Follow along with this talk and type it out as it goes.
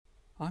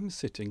I'm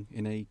sitting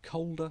in a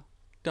colder,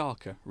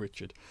 darker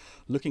Richard,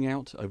 looking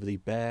out over the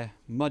bare,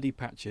 muddy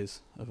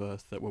patches of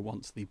earth that were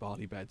once the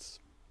barley beds.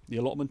 The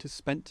allotment is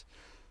spent,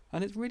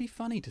 and it's really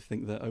funny to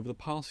think that over the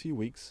past few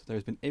weeks there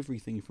has been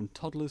everything from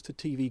toddlers to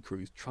TV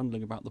crews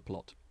trundling about the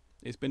plot.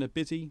 It's been a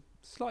busy,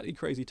 slightly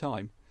crazy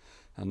time,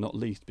 and not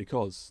least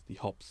because the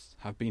hops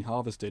have been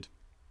harvested.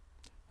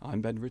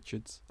 I'm Ben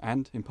Richards,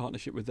 and in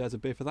partnership with There's a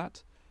Beer for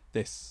That,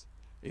 this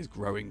is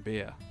Growing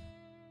Beer.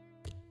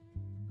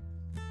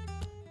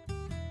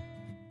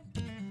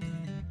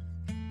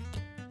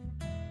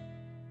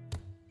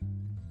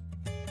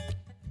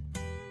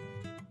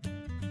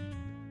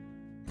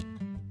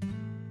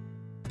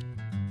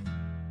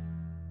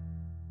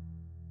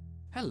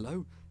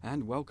 Hello,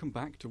 and welcome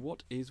back to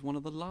what is one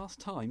of the last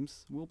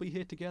times we'll be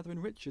here together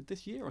in Richard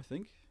this year, I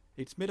think.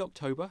 It's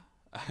mid-October.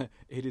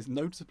 It is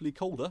noticeably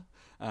colder.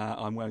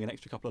 I'm wearing an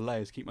extra couple of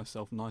layers to keep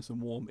myself nice and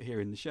warm here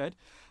in the shed,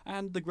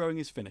 and the growing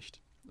is finished.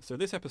 So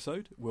this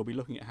episode, we'll be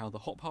looking at how the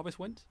hop harvest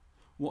went,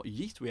 what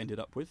yeast we ended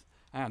up with,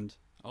 and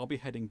I'll be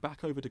heading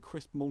back over to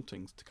Crisp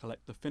Maltings to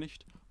collect the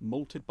finished,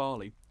 malted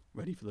barley,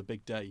 ready for the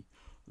big day,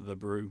 the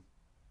brew.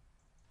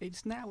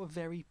 It's now a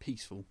very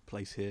peaceful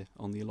place here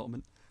on the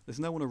allotment. There's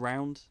no one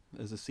around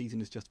as the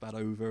season is just about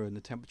over and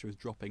the temperature is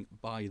dropping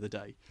by the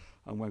day.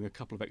 I'm wearing a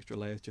couple of extra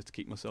layers just to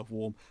keep myself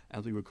warm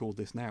as we record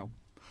this now.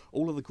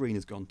 All of the green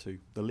has gone too.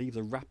 The leaves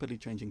are rapidly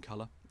changing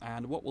colour,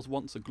 and what was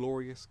once a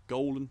glorious,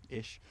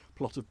 golden-ish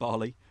plot of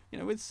barley,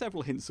 with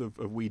several hints of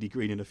weedy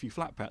green and a few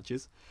flat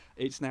patches,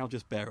 it's now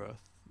just bare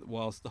earth.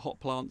 Whilst the hop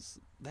plants,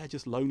 they're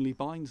just lonely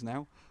vines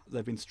now.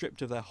 They've been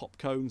stripped of their hop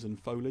cones and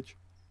foliage.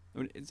 I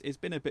mean, it's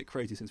been a bit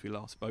crazy since we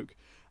last spoke.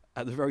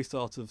 At the very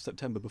start of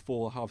September,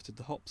 before I harvested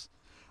the hops,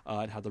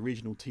 I'd had the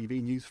regional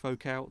TV news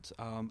folk out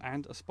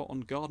and a spot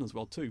on Garden as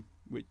well too,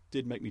 which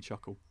did make me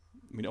chuckle.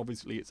 I mean,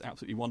 obviously it's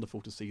absolutely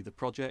wonderful to see the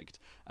project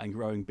and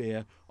Growing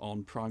Beer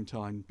on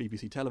primetime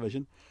BBC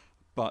television,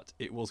 but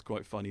it was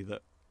quite funny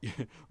that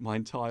my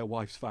entire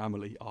wife's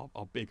family are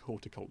big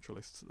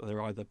horticulturalists.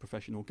 They're either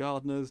professional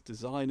gardeners,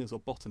 designers or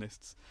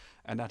botanists,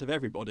 and out of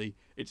everybody,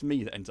 it's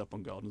me that ends up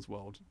on Gardeners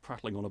World,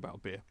 prattling on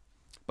about beer.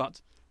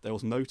 But there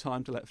was no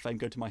time to let fame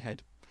go to my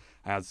head,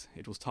 as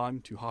it was time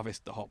to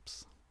harvest the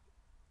hops.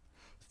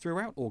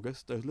 Throughout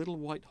August, those little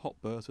white hop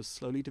burrs were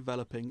slowly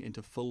developing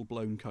into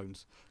full-blown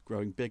cones,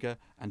 growing bigger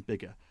and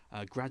bigger,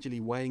 gradually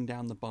weighing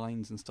down the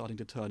bines and starting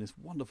to turn this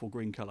wonderful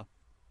green colour.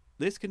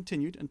 This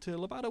continued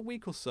until about a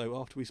week or so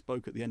after we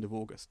spoke at the end of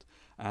August,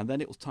 and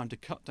then it was time to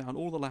cut down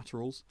all the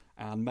laterals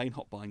and main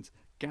hop bines,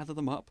 gather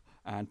them up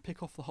and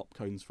pick off the hop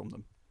cones from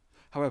them.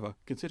 However,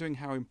 considering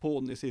how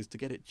important this is to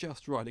get it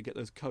just right and get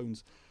those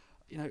cones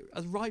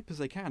as ripe as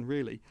they can,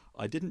 really,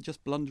 I didn't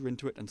just blunder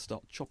into it and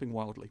start chopping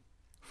wildly.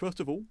 First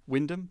of all,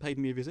 Wyndham paid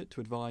me a visit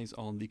to advise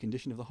on the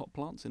condition of the hop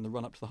plants in the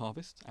run-up to the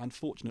harvest, and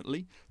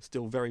fortunately,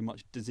 still very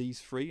much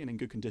disease-free and in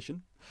good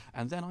condition.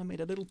 And then I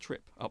made a little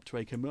trip up to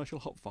a commercial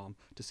hop farm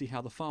to see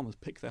how the farmers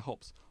pick their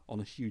hops on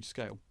a huge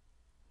scale.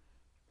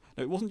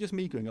 Now, it wasn't just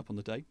me going up on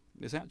the day.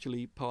 It's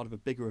actually part of a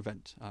bigger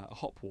event, a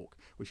hop walk,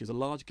 which is a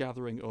large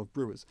gathering of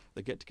brewers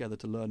that get together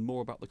to learn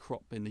more about the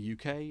crop in the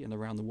UK and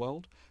around the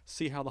world,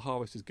 see how the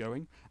harvest is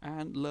going,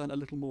 and learn a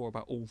little more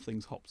about all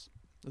things hops.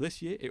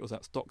 This year it was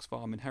at Stocks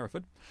Farm in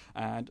Hereford,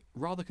 and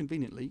rather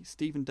conveniently,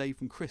 Steve and Dave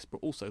from Crisp were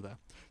also there.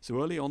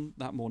 So early on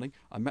that morning,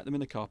 I met them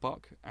in the car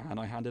park, and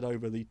I handed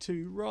over the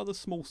 2 rather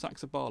small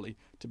sacks of barley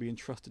to be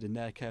entrusted in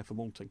their care for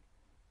malting.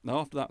 Now,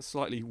 after that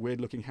slightly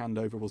weird-looking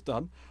handover was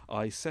done,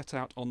 I set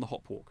out on the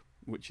hop walk,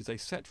 which is a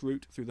set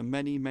route through the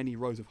many, many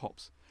rows of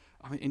hops.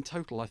 I mean, in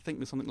total, I think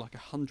there's something like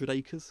 100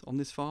 acres on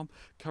this farm,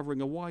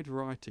 covering a wide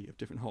variety of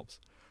different hops.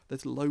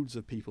 There's loads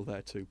of people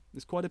there too.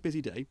 It's quite a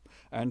busy day,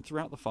 and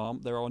throughout the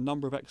farm there are a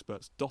number of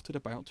experts dotted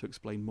about to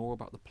explain more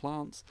about the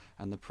plants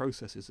and the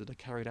processes that are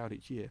carried out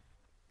each year.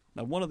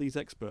 Now, one of these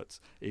experts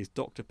is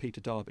Dr. Peter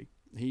Darby.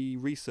 He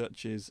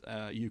researches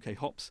UK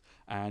hops,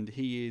 and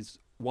he is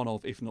one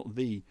of, if not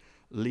the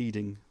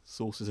leading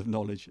sources of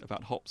knowledge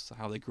about hops,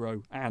 how they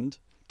grow, and,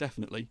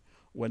 definitely,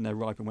 when they're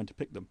ripe and when to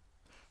pick them.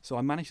 So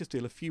I managed to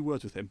steal a few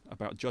words with him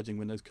about judging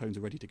when those cones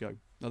are ready to go.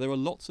 Now, there are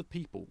lots of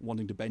people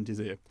wanting to bend his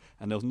ear,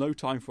 and there was no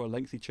time for a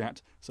lengthy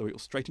chat, so it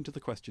was straight into the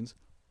questions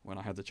when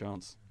I had the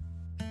chance.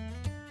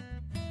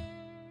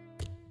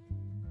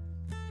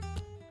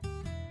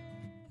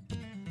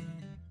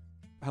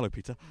 Hello,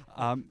 Peter.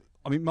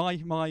 My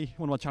one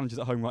of my challenges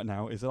at home right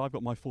now is that I've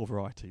got my 4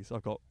 varieties.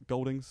 I've got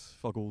Goldings,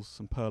 Fuggles,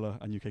 St Perla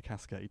and UK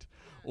Cascade,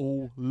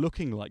 all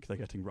looking like they're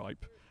getting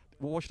ripe.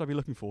 Well, what should I be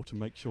looking for to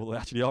make sure they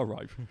actually are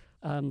ripe?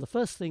 The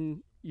first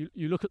thing,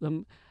 you look at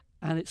them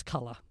and it's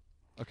colour.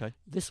 Okay.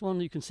 This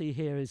one you can see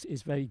here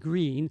is very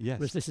green, yes,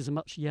 whereas this is a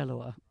much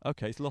yellower.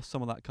 Okay, it's lost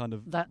some of that kind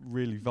of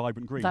really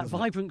vibrant green. That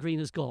vibrant green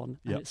has gone,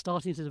 and Yep. it's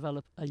starting to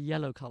develop a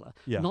yellow colour.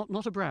 Yeah.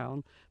 Not a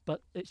brown,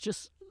 but it's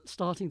just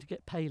starting to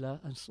get paler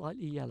and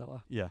slightly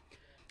yellower. Yeah.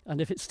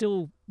 And if it's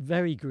still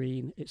very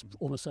green, it's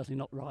almost certainly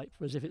not ripe.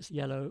 Whereas if it's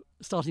yellow,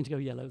 starting to go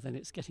yellow, then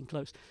it's getting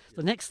close.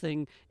 The next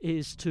thing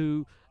is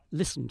to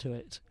listen to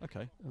it.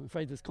 Okay. I'm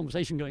afraid there's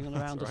conversation going on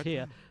around us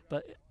here,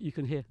 but you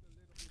can hear.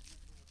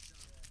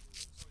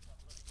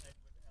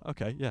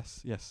 Okay.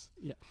 Yes. Yes.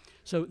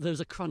 So there's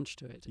a crunch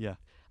to it. Yeah.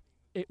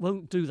 It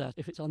won't do that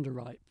if it's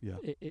underripe. Yeah.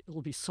 It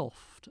will be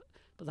soft.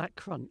 But that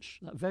crunch,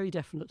 that very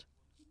definite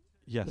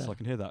Yes, there. I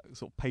can hear that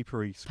sort of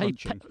papery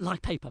scrunching.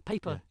 like paper,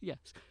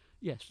 yes,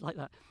 like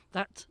that.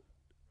 That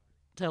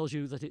tells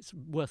you that it's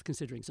worth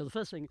considering. So the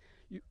first thing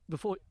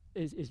before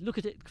is look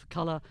at it for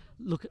colour,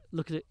 look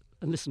at it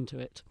and listen to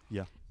it.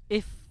 Yeah.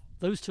 If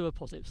those two are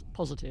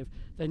positive,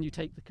 then you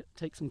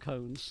take some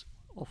cones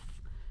off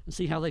and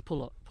see how they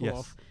pull Yes.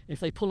 off. If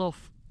they pull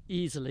off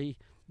easily,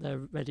 they're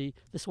ready.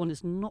 This one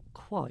is not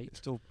quite.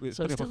 It's putting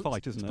So up a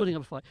fight, isn't it's it? putting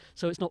up a fight.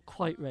 So it's not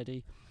quite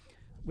ready,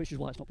 which is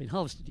why it's not been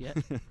harvested yet.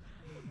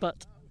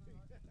 But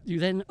you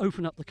then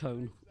open up the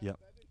cone. Yep.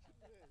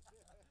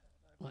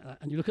 Like that,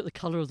 and you look at the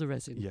colour of the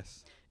resin.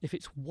 Yes. If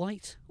it's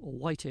white or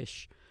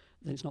whitish,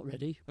 then it's not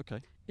ready.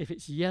 Okay. If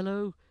it's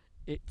yellow,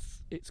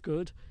 it's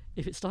good.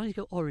 If it's starting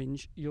to go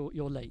orange, you're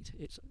late.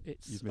 It's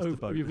You've missed the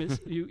boat.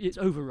 It's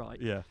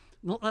overripe. Yeah.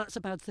 Not that that's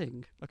a bad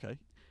thing, Okay.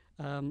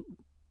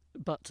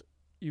 but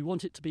you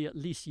want it to be at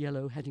least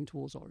yellow, heading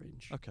towards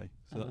orange. Okay.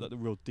 So that the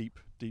real deep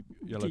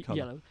yellow Deep colour.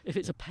 yellow. If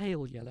it's a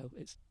pale yellow,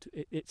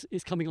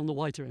 it's coming on the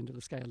whiter end of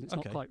the scale. And it's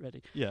Okay. not quite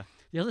ready. Yeah.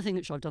 The other thing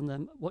which I've done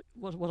then,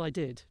 what I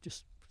did,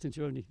 just since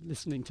you're only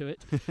listening to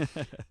it,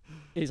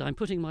 is I'm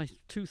putting my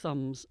two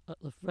thumbs at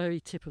the very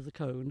tip of the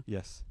cone,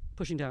 Yes.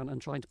 pushing down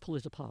and trying to pull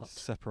it apart.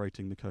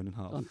 Separating the cone in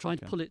half. I'm trying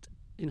to Okay. pull it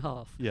in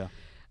half. Yeah.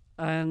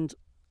 And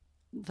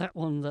that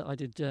one that I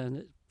did,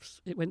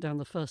 it went down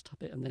the first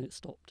bit and then it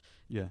stopped.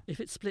 Yeah.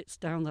 If it splits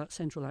down that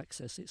central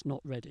axis, it's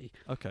not ready.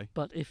 Okay.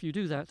 But if you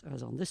do that,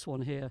 as on this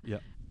one here, Yeah.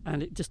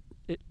 and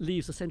it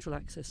leaves the central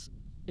axis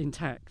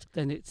intact,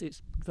 then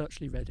it's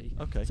virtually ready.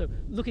 Okay. So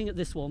looking at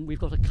this one, we've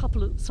got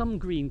some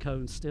green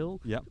cones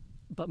still, Yeah.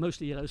 but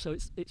mostly yellow, so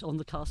it's on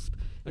the cusp.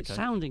 It's Okay.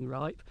 sounding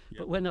ripe, Yep.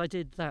 but when I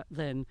did that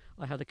then,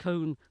 I had a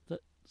cone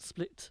that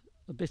split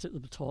a bit at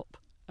the top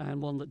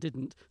and one that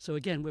didn't. So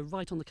again, we're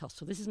right on the cusp.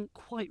 So this isn't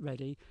quite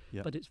ready,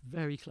 Yep. but it's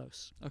very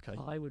close. Okay.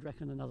 I would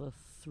reckon another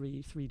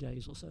three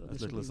days or so. and As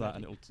this will little be as that,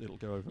 ready. and it'll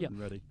go over Yeah. and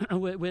ready.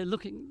 And we're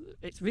looking,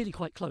 it's really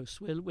quite close.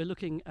 We're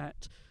looking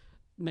at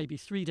maybe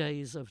 3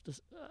 days of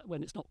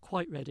when it's not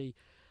quite ready,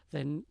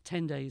 then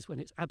 10 days when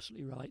it's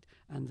absolutely right,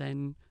 and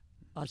then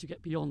as you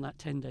get beyond that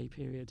 10-day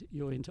period,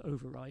 you're into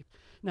overripe.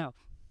 Now,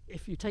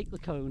 if you take the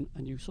cone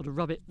and you sort of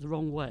rub it the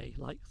wrong way,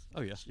 like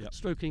Oh yes. Yeah.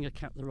 stroking a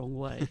cat the wrong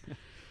way,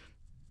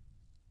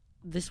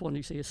 this one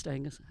you see is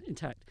staying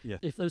intact. Yeah.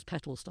 If those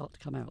petals start to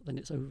come out, then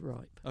it's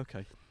overripe,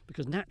 Okay.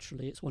 because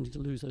naturally it's wanting to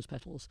lose those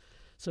petals.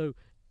 So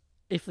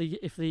if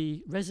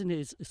the resin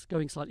is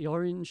going slightly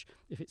orange,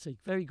 if it's a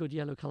very good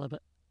yellow colour,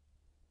 but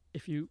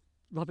if you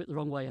rub it the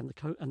wrong way and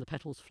the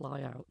petals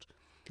fly out,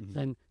 Mhm.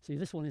 then see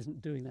this one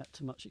isn't doing that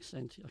to much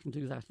extent. I can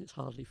do that and it's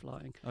hardly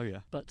flying, Oh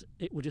yeah. but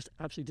it will just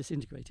absolutely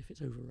disintegrate if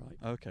it's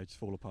overripe. Okay. Just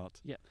fall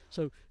apart. Yeah.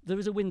 So there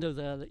is a window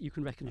there that you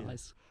can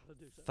recognise.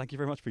 Thank you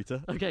very much,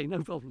 Peter. Okay,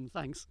 no problem.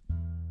 Thanks.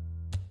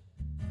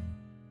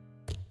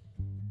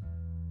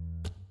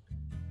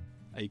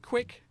 A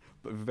quick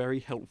but very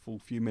helpful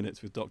few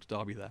minutes with Dr.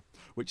 Darby there,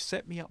 which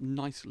set me up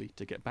nicely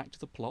to get back to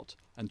the plot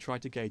and try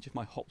to gauge if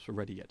my hops were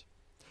ready yet,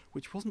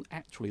 which wasn't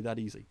actually that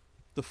easy.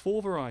 The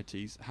 4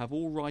 varieties have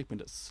all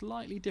ripened at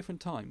slightly different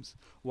times,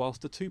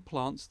 whilst the 2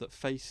 plants that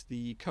face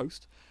the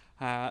coast,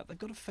 they've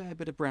got a fair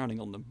bit of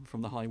browning on them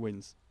from the high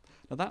winds.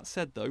 Now that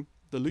said though,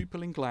 the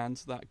lupulin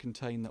glands that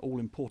contain the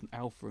all-important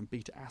alpha and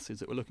beta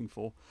acids that we're looking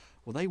for,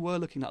 well, they were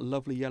looking that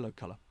lovely yellow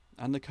colour,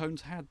 and the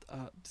cones had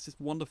this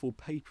wonderful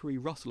papery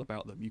rustle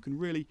about them. You can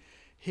really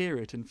hear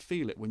it and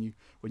feel it when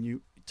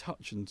you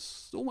touch and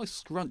almost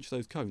scrunch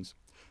those cones.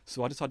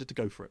 So I decided to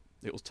go for it.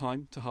 It was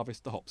time to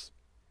harvest the hops.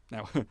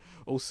 Now,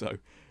 also,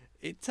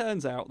 it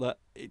turns out that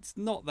it's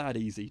not that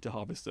easy to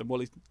harvest them.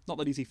 Well, it's not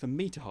that easy for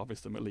me to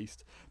harvest them, at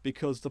least,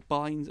 because the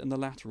bines and the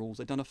laterals,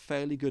 they've done a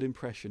fairly good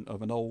impression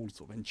of an old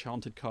sort of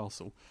enchanted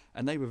castle,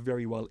 and they were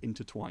very well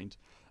intertwined.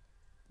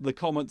 The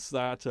comments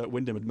that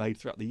Wyndham had made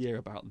throughout the year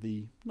about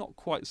the not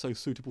quite so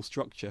suitable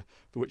structure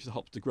for which the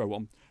hops to grow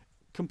on,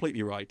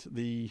 completely right.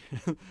 The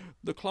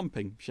the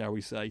clumping, shall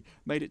we say,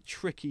 made it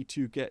tricky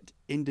to get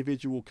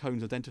individual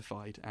cones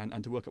identified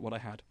and to work at what I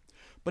had.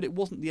 But it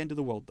wasn't the end of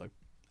the world though,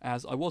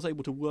 as I was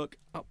able to work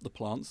up the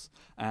plants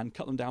and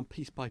cut them down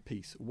piece by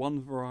piece, one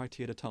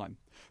variety at a time.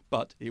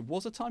 But it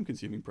was a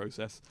time-consuming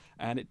process,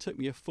 and it took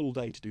me a full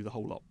day to do the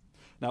whole lot.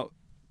 Now,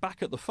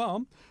 back at the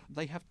farm,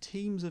 they have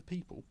teams of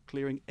people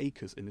clearing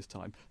acres in this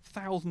time,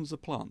 thousands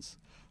of plants.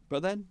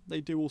 But then they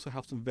do also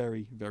have some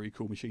very, very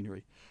cool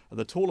machinery.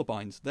 The taller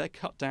bines, they're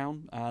cut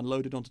down and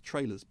loaded onto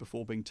trailers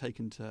before being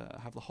taken to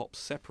have the hops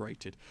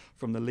separated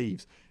from the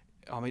leaves.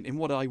 I mean, in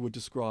what I would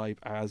describe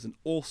as an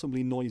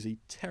awesomely noisy,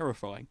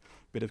 terrifying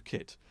bit of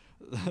kit.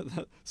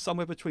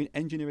 Somewhere between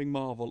engineering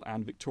marvel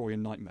and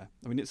Victorian nightmare.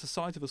 I mean, it's the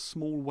size of a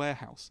small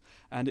warehouse,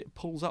 and it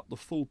pulls up the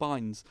full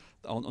bines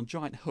on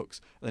giant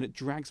hooks, and then it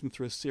drags them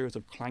through a series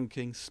of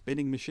clanking,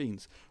 spinning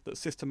machines that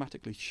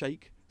systematically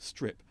shake,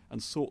 strip,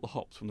 and sort the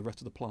hops from the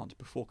rest of the plant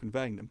before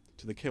conveying them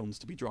to the kilns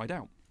to be dried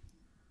out.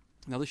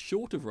 Now, the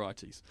shorter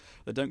varieties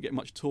that don't get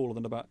much taller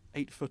than about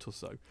 8 foot or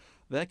so,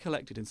 they're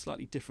collected in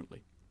slightly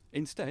differently.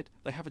 Instead,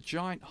 they have a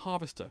giant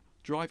harvester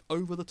drive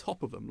over the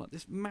top of them, like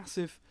this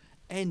massive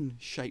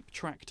N-shaped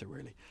tractor,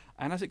 really.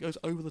 And as it goes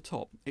over the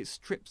top, it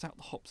strips out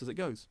the hops as it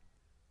goes.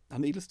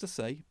 And needless to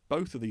say,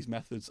 both of these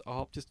methods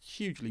are just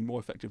hugely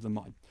more effective than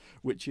mine,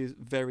 which is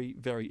very,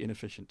 very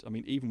inefficient. I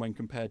mean, even when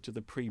compared to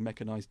the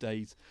pre-mechanised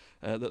days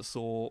that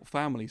saw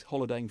families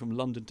holidaying from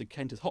London to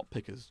Kent as hop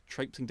pickers,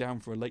 traipsing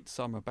down for a late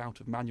summer bout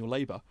of manual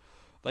labour,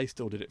 they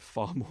still did it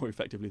far more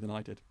effectively than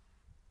I did.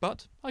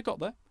 But I got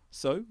there.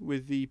 So,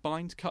 with the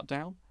bines cut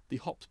down, the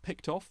hops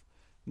picked off,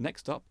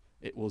 next up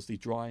it was the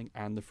drying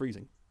and the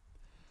freezing.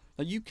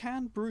 Now, you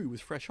can brew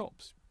with fresh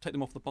hops. Take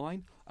them off the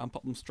bine and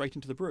pop them straight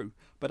into the brew.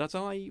 But as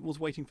I was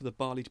waiting for the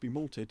barley to be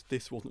malted,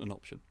 this wasn't an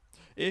option.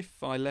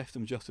 If I left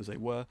them just as they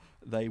were,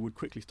 they would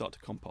quickly start to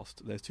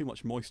compost. There's too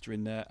much moisture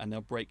in there and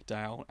they'll break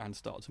down and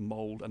start to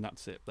mould, and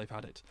that's it, they've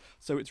had it.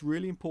 So it's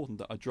really important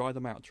that I dry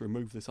them out to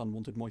remove this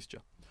unwanted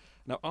moisture.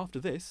 Now, after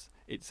this,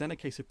 it's then a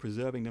case of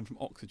preserving them from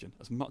oxygen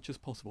as much as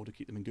possible to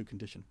keep them in good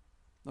condition.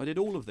 I did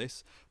all of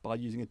this by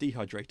using a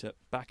dehydrator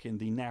back in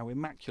the now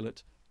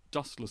immaculate,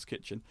 dustless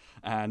kitchen,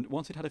 and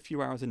once it had a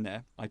few hours in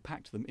there, I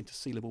packed them into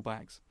sealable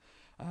bags.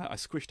 I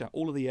squished out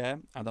all of the air,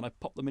 and then I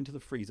popped them into the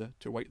freezer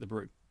to await the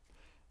brew.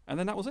 And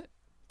then that was it.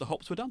 The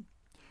hops were done.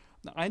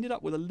 Now, I ended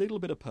up with a little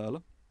bit of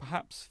perla,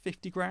 perhaps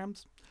 50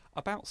 grams,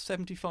 about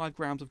 75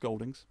 grams of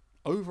Goldings,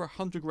 over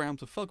 100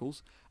 grams of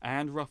Fuggles,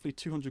 and roughly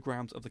 200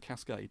 grams of the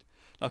Cascade.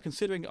 Now,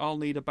 considering I'll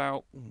need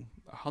about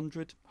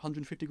 100,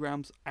 150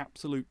 grams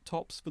absolute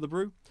tops for the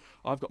brew,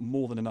 I've got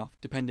more than enough,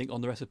 depending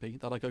on the recipe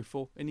that I go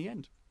for in the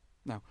end.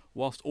 Now,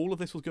 whilst all of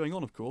this was going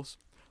on, of course,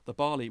 the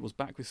barley was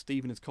back with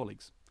Steve and his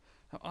colleagues.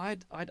 Now,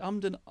 I'd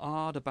ummed and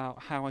ahed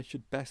about how I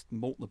should best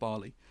malt the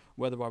barley,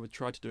 whether I would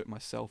try to do it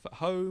myself at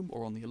home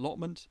or on the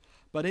allotment,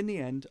 but in the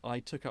end I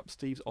took up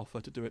Steve's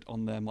offer to do it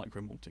on their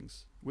micro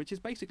maltings, which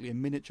is basically a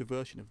miniature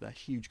version of their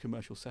huge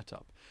commercial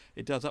setup.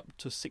 It does up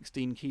to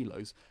 16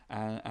 kilos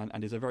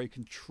and is a very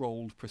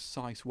controlled,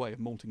 precise way of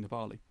malting the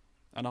barley.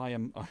 And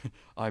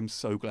I'm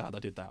so glad I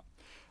did that.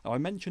 Now, I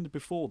mentioned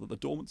before that the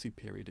dormancy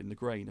period in the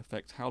grain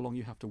affects how long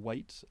you have to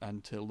wait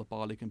until the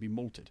barley can be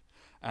malted,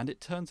 and it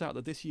turns out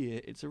that this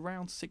year it's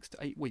around 6 to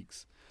 8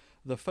 weeks.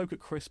 The folk at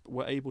Crisp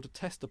were able to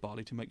test the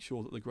barley to make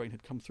sure that the grain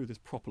had come through this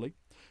properly,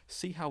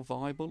 see how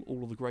viable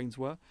all of the grains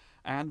were,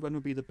 and when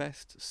would be the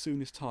best,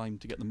 soonest time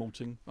to get the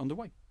malting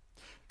underway.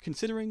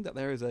 Considering that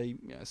there is a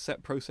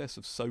set process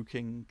of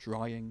soaking,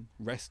 drying,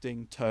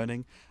 resting,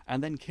 turning,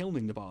 and then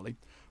kilning the barley,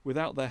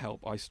 without their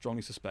help I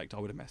strongly suspect I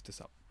would have messed this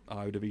up.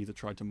 I would have either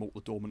tried to malt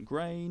the dormant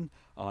grain,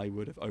 I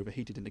would have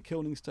overheated in the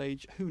kilning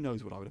stage, who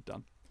knows what I would have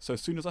done. So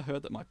as soon as I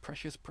heard that my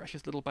precious,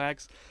 precious little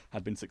bags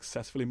had been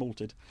successfully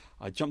malted,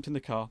 I jumped in the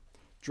car,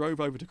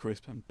 drove over to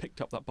Crisp and picked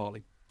up that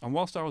barley. And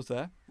whilst I was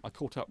there, I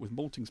caught up with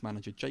maltings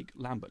manager Jake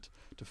Lambert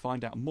to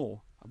find out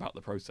more about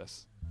the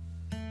process.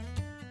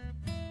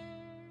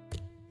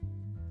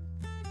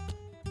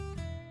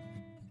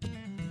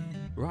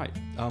 Right,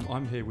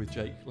 I'm here with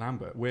Jake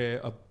Lambert.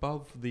 We're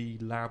above the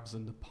labs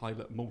and the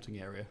pilot malting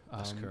area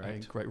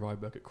in Great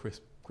Rydberg at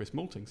Crisp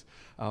Maltings.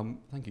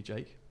 Thank you,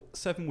 Jake.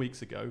 7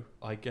 weeks ago,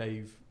 I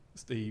gave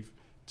Steve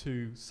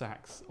 2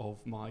 sacks of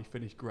my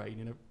finished grain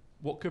in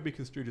what could be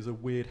construed as a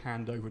weird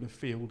handover in a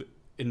field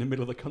in the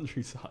middle of the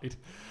countryside.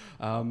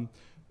 Well,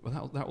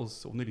 that was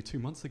sort of nearly 2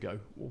 months ago.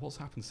 What's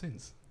happened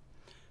since?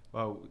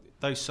 Well,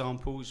 those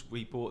samples,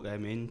 we brought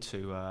them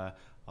into our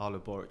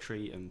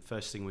laboratory, and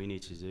first thing we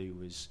needed to do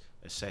was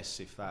assess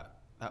if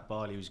that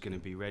barley was going to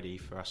be ready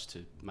for us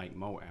to make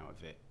malt out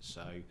of it.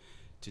 So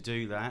to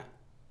do that,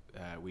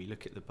 we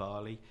look at the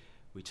barley,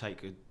 we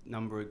take a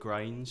number of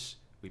grains,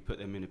 we put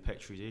them in a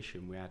petri dish,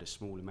 and we add a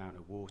small amount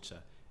of water.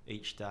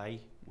 Each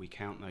day we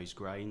count those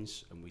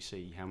grains and we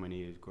see how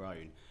many have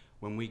grown.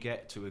 When we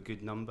get to a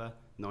good number,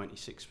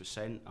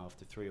 96%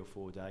 after 3 or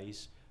 4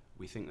 days,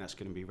 we think that's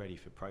going to be ready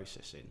for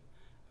processing.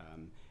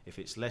 If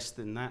it's less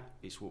than that,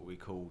 it's what we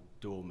call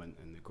dormant,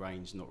 and the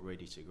grain's not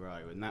ready to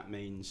grow, and that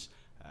means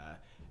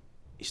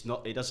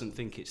it doesn't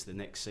think it's the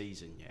next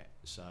season yet.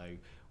 So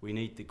we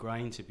need the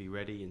grain to be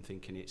ready and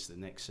thinking it's the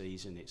next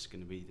season, it's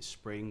going to be the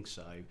spring,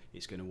 so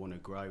it's going to want to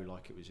grow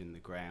like it was in the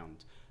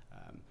ground.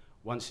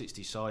 Once it's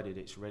decided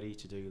it's ready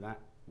to do that,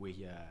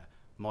 we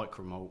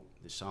micromalt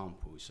the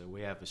samples. So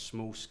we have a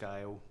small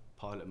scale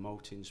pilot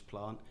maltings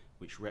plant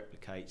which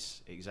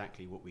replicates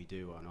exactly what we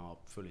do on our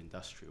full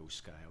industrial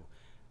scale.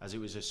 As it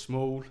was a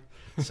small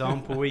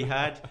sample we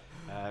had,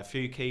 a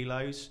few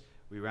kilos,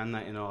 we ran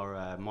that in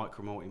our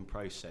micromalting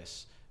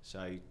process.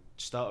 So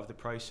start of the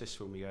process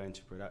when we go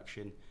into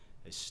production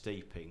is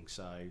steeping.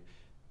 So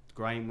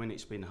grain, when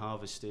it's been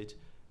harvested,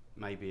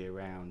 maybe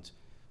around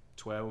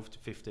 12 to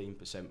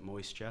 15%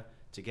 moisture.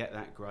 To get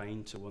that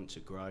grain to want to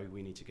grow,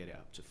 we need to get it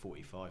up to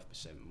 45%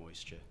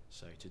 moisture.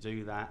 So to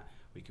do that,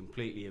 we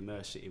completely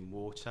immerse it in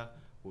water.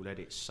 We'll let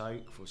it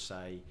soak for,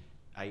 say,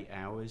 8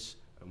 hours,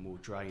 and we'll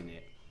drain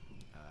it.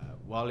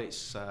 While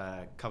it's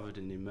covered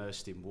and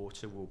immersed in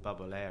water, we'll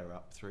bubble air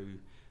up through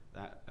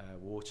that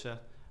water.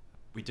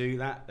 We do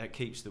that. That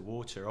keeps the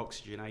water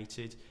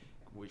oxygenated,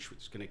 which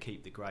is going to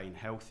keep the grain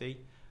healthy.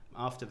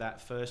 After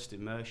that first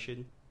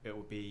immersion, it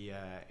will be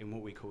in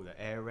what we call the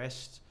air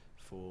rest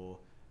for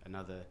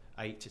another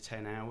 8 to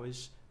 10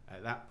 hours.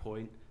 At that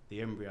point,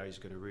 the embryo is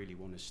going to really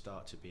want to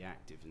start to be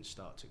active and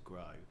start to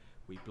grow.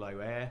 We blow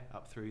air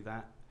up through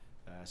that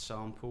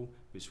sample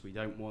because we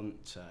don't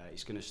want,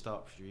 it's going to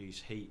start to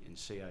produce heat and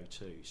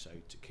CO2. So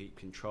to keep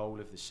control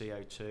of the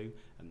CO2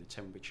 and the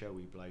temperature,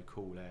 we blow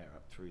cool air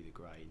up through the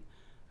grain.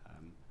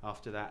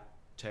 After that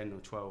 10 or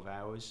 12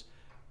 hours,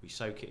 we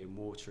soak it in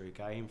water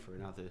again for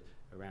another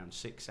around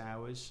 6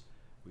 hours.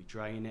 We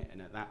drain it,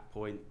 and at that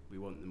point, we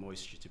want the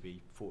moisture to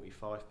be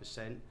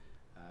 45%.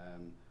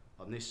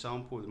 On this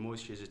sample, the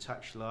moisture is a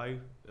touch low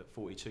at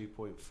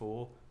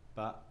 42.4,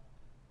 but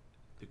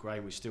the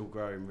grain was still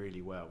growing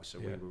really well, so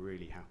we were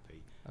really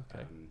happy.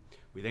 Okay.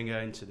 We then go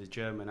into the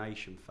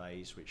germination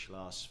phase, which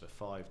lasts for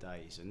 5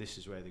 days, and this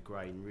is where the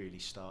grain really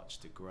starts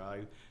to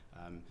grow.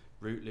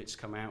 Rootlets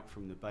come out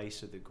from the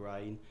base of the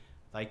grain.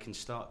 They can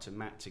start to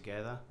mat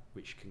together,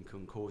 which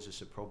can cause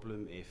us a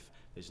problem if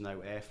there's no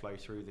airflow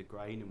through the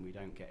grain and we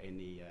don't get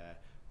any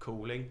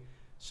cooling.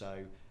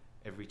 So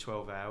every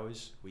 12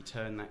 hours, we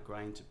turn that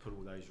grain to pull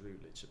all those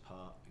rootlets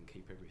apart and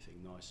keep everything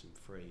nice and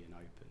free and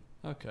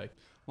open. Okay.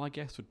 My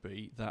guess would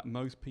be that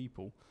most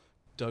people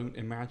don't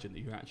imagine that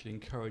you actually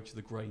encourage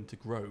the grain to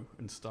grow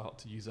and start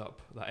to use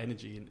up that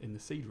energy in the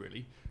seed,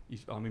 really.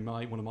 One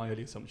of my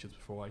early assumptions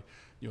before I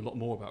knew a lot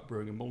more about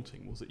brewing and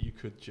malting was that you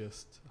could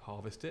just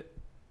harvest it,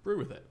 brew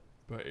with it.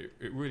 But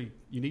it really,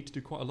 you need to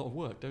do quite a lot of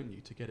work, don't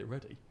you, to get it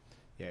ready?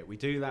 Yeah, we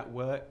do that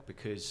work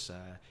because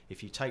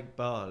if you take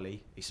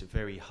barley, it's a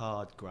very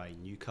hard grain.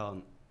 You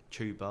can't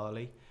chew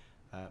barley.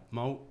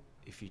 Malt,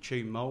 if you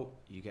chew malt,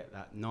 you get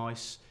that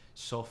nice,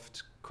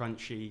 soft,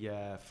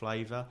 crunchy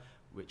flavour,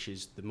 which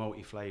is the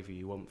malty flavour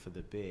you want for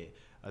the beer.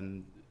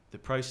 And the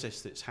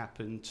process that's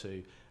happened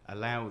to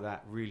allow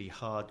that really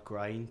hard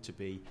grain to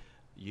be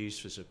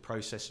used as a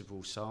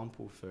processable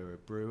sample for a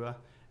brewer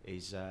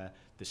is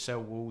the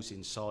cell walls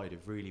inside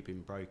have really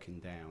been broken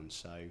down.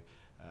 So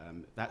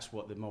that's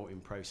what the malting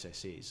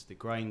process is. The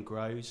grain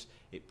grows,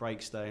 it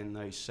breaks down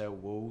those cell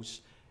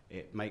walls,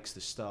 it makes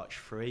the starch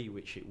free,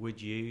 which it would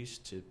use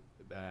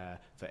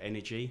for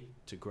energy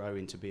to grow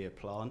into be a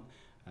plant.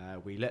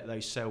 We let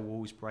those cell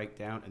walls break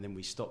down, and then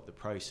we stop the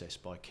process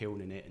by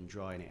kilning it and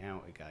drying it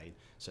out again.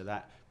 So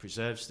that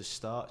preserves the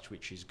starch,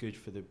 which is good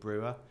for the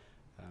brewer.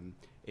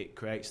 It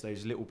creates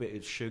those little bit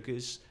of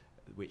sugars,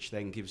 which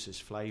then gives us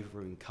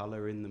flavour and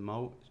colour in the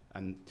malt.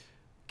 And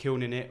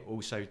kilning it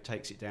also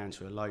takes it down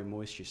to a low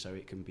moisture so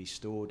it can be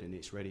stored and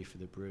it's ready for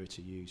the brewer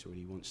to use when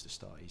he wants to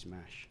start his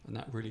mash. And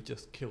that really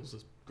just kills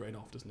the grain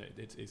off, doesn't it?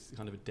 It's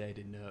kind of a dead,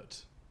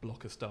 inert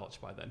block of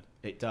starch by then.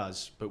 It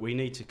does, but we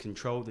need to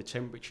control the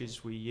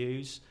temperatures we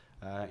use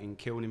in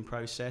kilning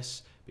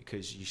process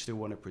because you still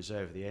want to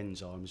preserve the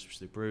enzymes.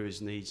 The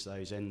brewers needs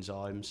those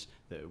enzymes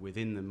that are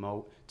within the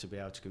malt to be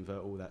able to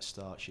convert all that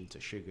starch into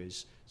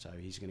sugars, so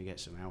he's going to get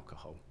some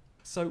alcohol.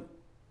 So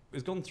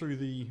it's gone through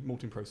the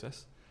malting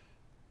process.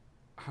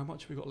 How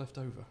much have we got left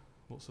over?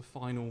 What's the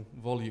final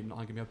volume that I'm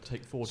going to be able to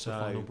take forward to the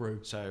final brew?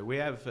 So we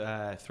have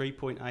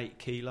 3.8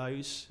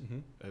 kilos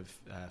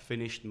of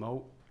finished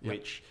malt,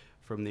 which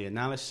from the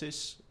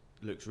analysis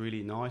looks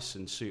really nice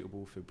and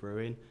suitable for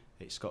brewing.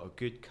 It's got a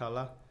good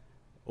colour.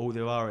 All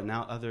there are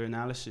other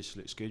analysis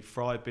looks good.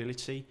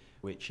 Friability,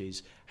 which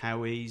is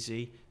how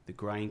easy the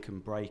grain can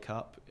break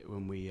up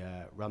when we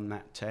run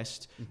that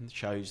test,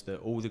 shows that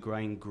all the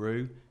grain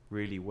grew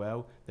really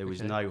well. There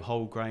was no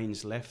whole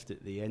grains left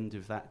at the end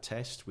of that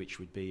test, which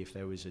would be if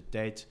there was a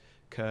dead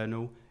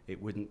kernel, it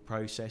wouldn't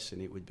process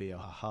and it would be a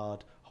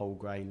hard whole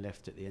grain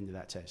left at the end of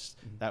that test.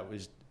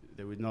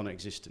 There was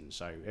non-existent,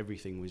 so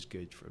everything was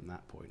good from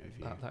that point of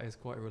view. That is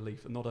quite a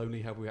relief. Not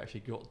only have we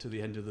actually got to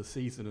the end of the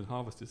season and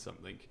harvested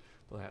something,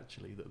 but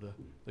actually that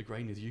the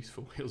grain is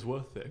useful. It was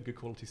worth it, and good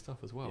quality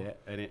stuff as well. Yeah,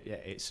 and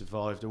it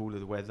survived all of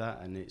the weather,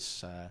 and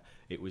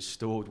it was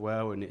stored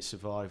well, and it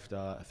survived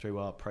through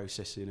our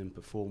processing and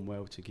performed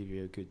well to give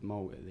you a good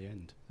malt at the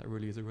end. That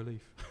really is a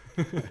relief.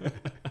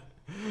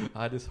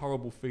 I had this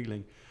horrible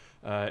feeling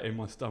in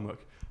my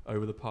stomach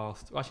over the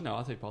past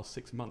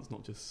 6 months,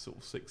 not just sort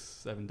of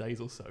 6-7 days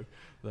or so,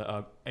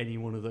 that any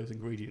one of those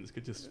ingredients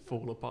could just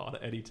fall apart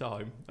at any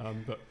time.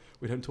 But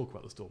we don't talk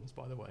about the storms,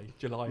 by the way.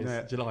 July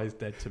is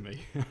dead to me.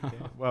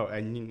 Well,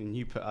 and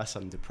you put us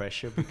under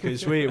pressure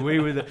because we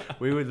were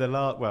the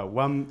last. Well,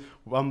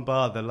 one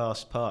bar the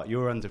last part.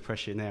 You're under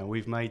pressure now.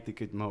 We've made the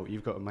good malt.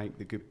 You've got to make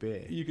the good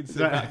beer. You can sit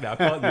back now,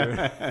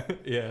 can't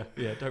you?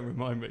 Yeah. Don't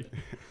remind me.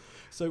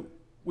 So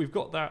we've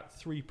got that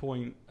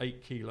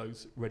 3.8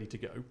 kilos ready to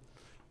go.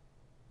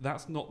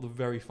 That's not the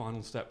very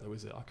final step, though,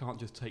 is it? I can't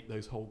just take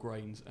those whole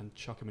grains and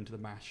chuck them into the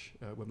mash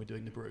when we're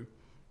doing the brew.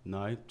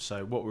 No.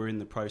 So what we're in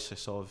the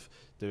process of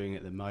doing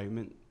at the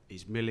moment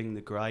is milling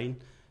the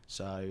grain.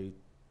 So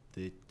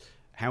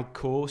how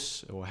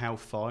coarse or how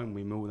fine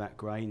we mill that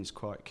grain is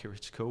quite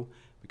critical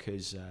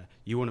because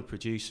you want to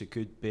produce a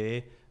good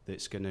beer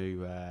that's going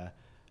to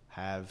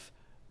have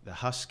the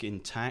husk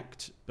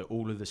intact, but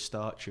all of the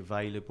starch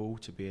available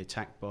to be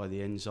attacked by the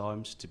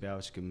enzymes to be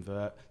able to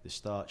convert the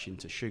starch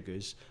into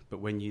sugars. But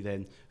when you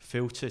then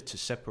filter to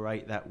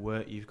separate that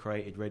wort you've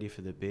created ready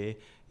for the beer,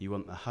 you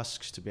want the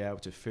husks to be able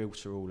to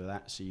filter all of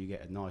that so you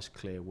get a nice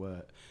clear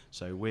wort.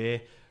 So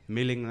we're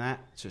milling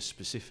that to a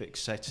specific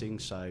setting,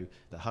 so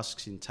the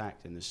husk's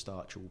intact and the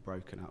starch all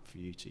broken up for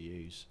you to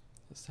use.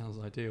 That sounds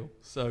ideal.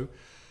 So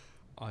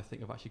I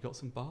think I've actually got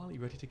some barley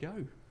ready to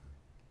go.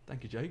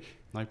 Thank you, Jake.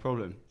 No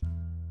problem.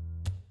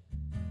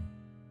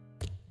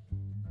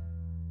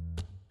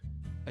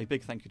 A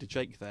big thank you to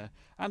Jake there,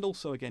 and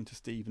also again to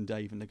Steve and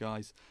Dave and the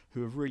guys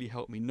who have really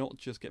helped me not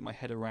just get my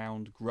head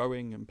around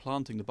growing and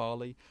planting the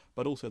barley,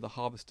 but also the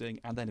harvesting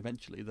and then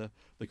eventually the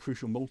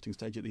crucial malting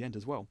stage at the end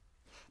as well.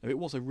 Now, it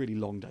was a really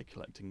long day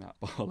collecting that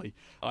barley.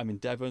 I'm in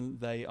Devon,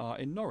 they are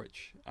in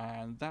Norwich,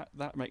 and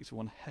that makes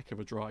one heck of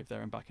a drive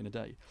there and back in a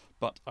day.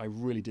 But I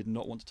really did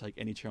not want to take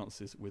any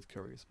chances with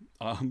couriers.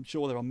 I'm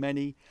sure there are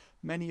many,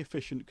 many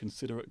efficient,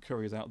 considerate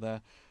couriers out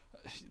there.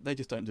 They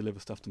just don't deliver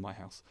stuff to my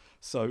house.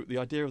 So the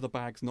idea of the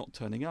bags not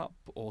turning up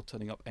or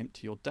turning up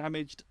empty or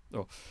damaged,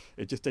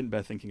 it just didn't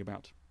bear thinking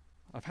about.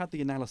 I've had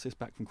the analysis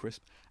back from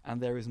Crisp,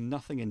 and there is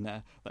nothing in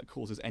there that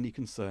causes any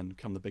concern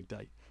come the big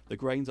day. The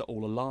grains are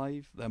all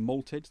alive, they're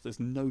malted, there's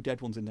no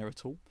dead ones in there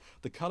at all.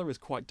 The colour is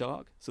quite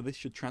dark, so this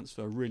should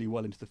transfer really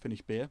well into the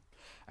finished beer.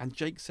 And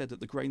Jake said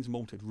that the grains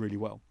malted really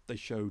well. They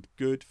showed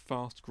good,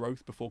 fast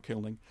growth before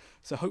kilning,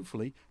 so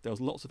hopefully there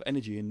was lots of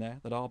energy in there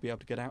that I'll be able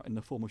to get out in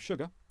the form of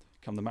sugar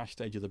come the mash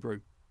stage of the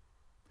brew.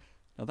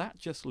 Now that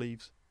just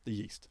leaves the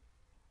yeast.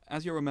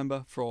 As you'll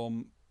remember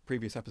from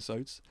previous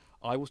episodes,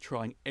 I was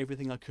trying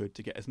everything I could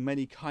to get as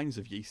many kinds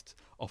of yeast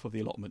off of the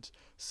allotment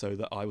so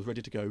that I was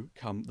ready to go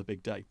come the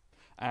big day.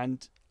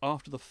 And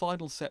after the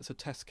final sets of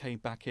tests came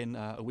back in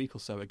a week or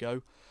so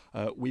ago,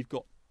 we've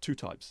got 2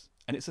 types.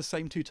 And it's the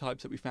same 2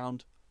 types that we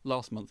found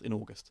last month in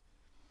August.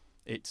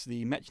 It's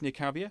the Mechner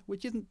Caviar,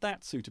 which isn't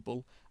that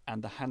suitable,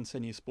 and the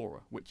Hansennia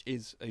Spora, which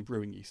is a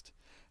brewing yeast.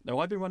 Now,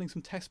 I've been running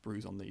some test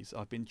brews on these.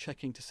 I've been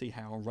checking to see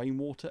how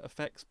rainwater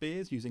affects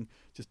beers using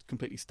just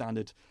completely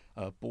standard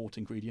bought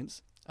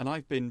ingredients. And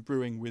I've been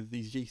brewing with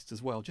these yeasts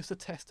as well, just to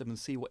test them and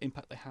see what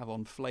impact they have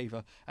on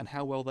flavour and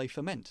how well they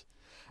ferment.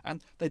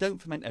 And they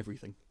don't ferment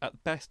everything.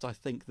 At best, I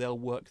think they'll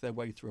work their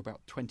way through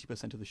about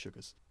 20% of the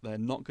sugars. They're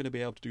not going to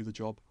be able to do the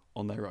job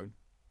on their own.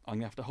 I'm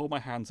going to have to hold my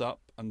hands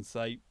up and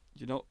say,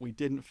 you know, we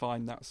didn't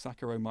find that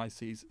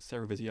Saccharomyces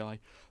cerevisiae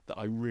that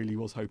I really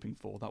was hoping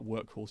for, that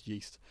workhorse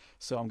yeast.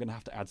 So I'm going to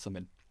have to add some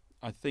in.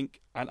 I think,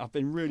 and I've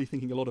been really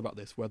thinking a lot about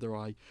this, whether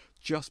I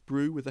just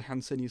brew with the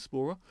Hansennia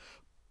Spora,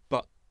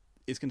 but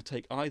it's going to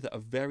take either a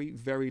very,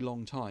 very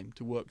long time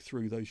to work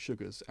through those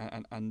sugars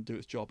and do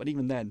its job. And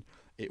even then,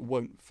 it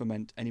won't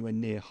ferment anywhere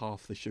near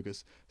half the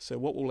sugars. So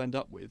what we'll end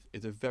up with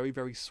is a very,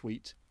 very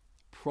sweet,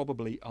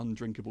 probably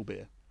undrinkable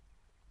beer.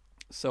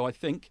 So I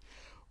think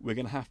we're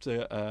going to have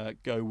to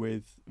go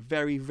with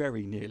very,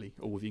 very nearly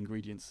all the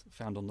ingredients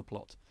found on the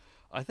plot.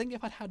 I think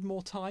if I'd had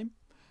more time,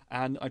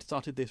 and I'd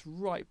started this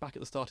right back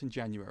at the start in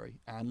January,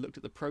 and looked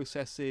at the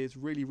processes,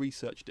 really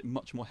researched it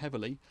much more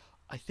heavily,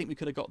 I think we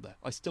could have got there.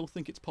 I still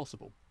think it's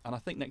possible. And I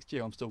think next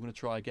year I'm still going to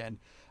try again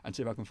and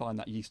see if I can find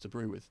that yeast to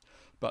brew with.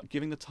 But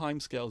given the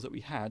timescales that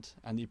we had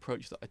and the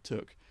approach that I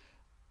took,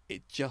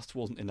 it just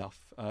wasn't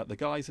enough. The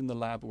guys in the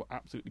lab were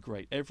absolutely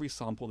great. Every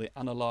sample they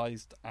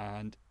analysed,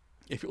 and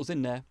if it was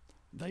in there,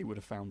 they would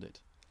have found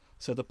it.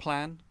 So the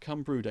plan,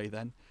 come brew day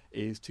then,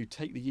 is to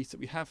take the yeast that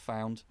we have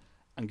found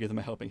and give them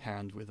a helping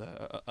hand with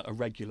a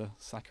regular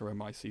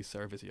Saccharomyces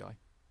cerevisiae.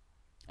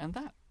 And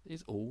that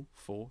is all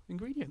 4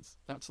 ingredients.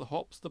 That's the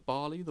hops, the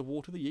barley, the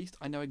water, the yeast.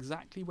 I know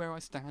exactly where I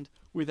stand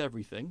with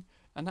everything,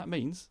 and that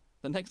means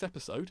the next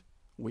episode,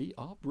 we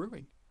are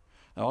brewing.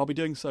 Now, I'll be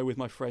doing so with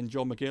my friend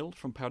John McGill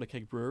from Powder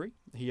Keg Brewery.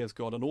 He has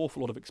got an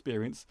awful lot of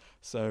experience,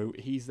 so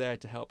he's there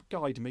to help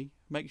guide me,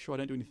 make sure I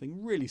don't do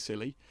anything really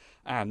silly,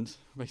 and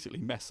basically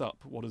mess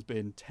up what has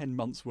been 10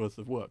 months worth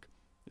of work.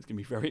 It's going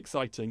to be very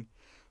exciting,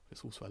 but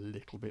it's also a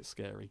little bit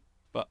scary.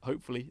 But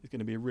hopefully it's going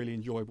to be a really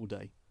enjoyable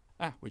day.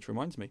 Which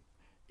reminds me,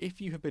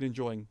 if you have been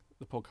enjoying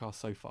the podcast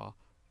so far,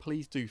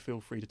 please do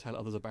feel free to tell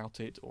others about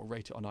it or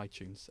rate it on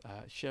iTunes.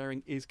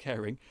 Sharing is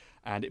caring,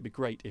 and it'd be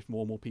great if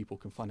more and more people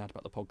can find out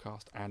about the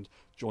podcast and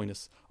join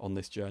us on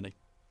this journey.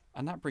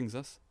 And that brings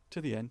us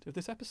to the end of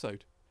this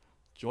episode.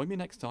 Join me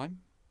next time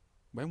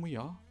when we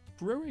are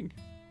brewing.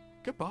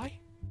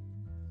 Goodbye.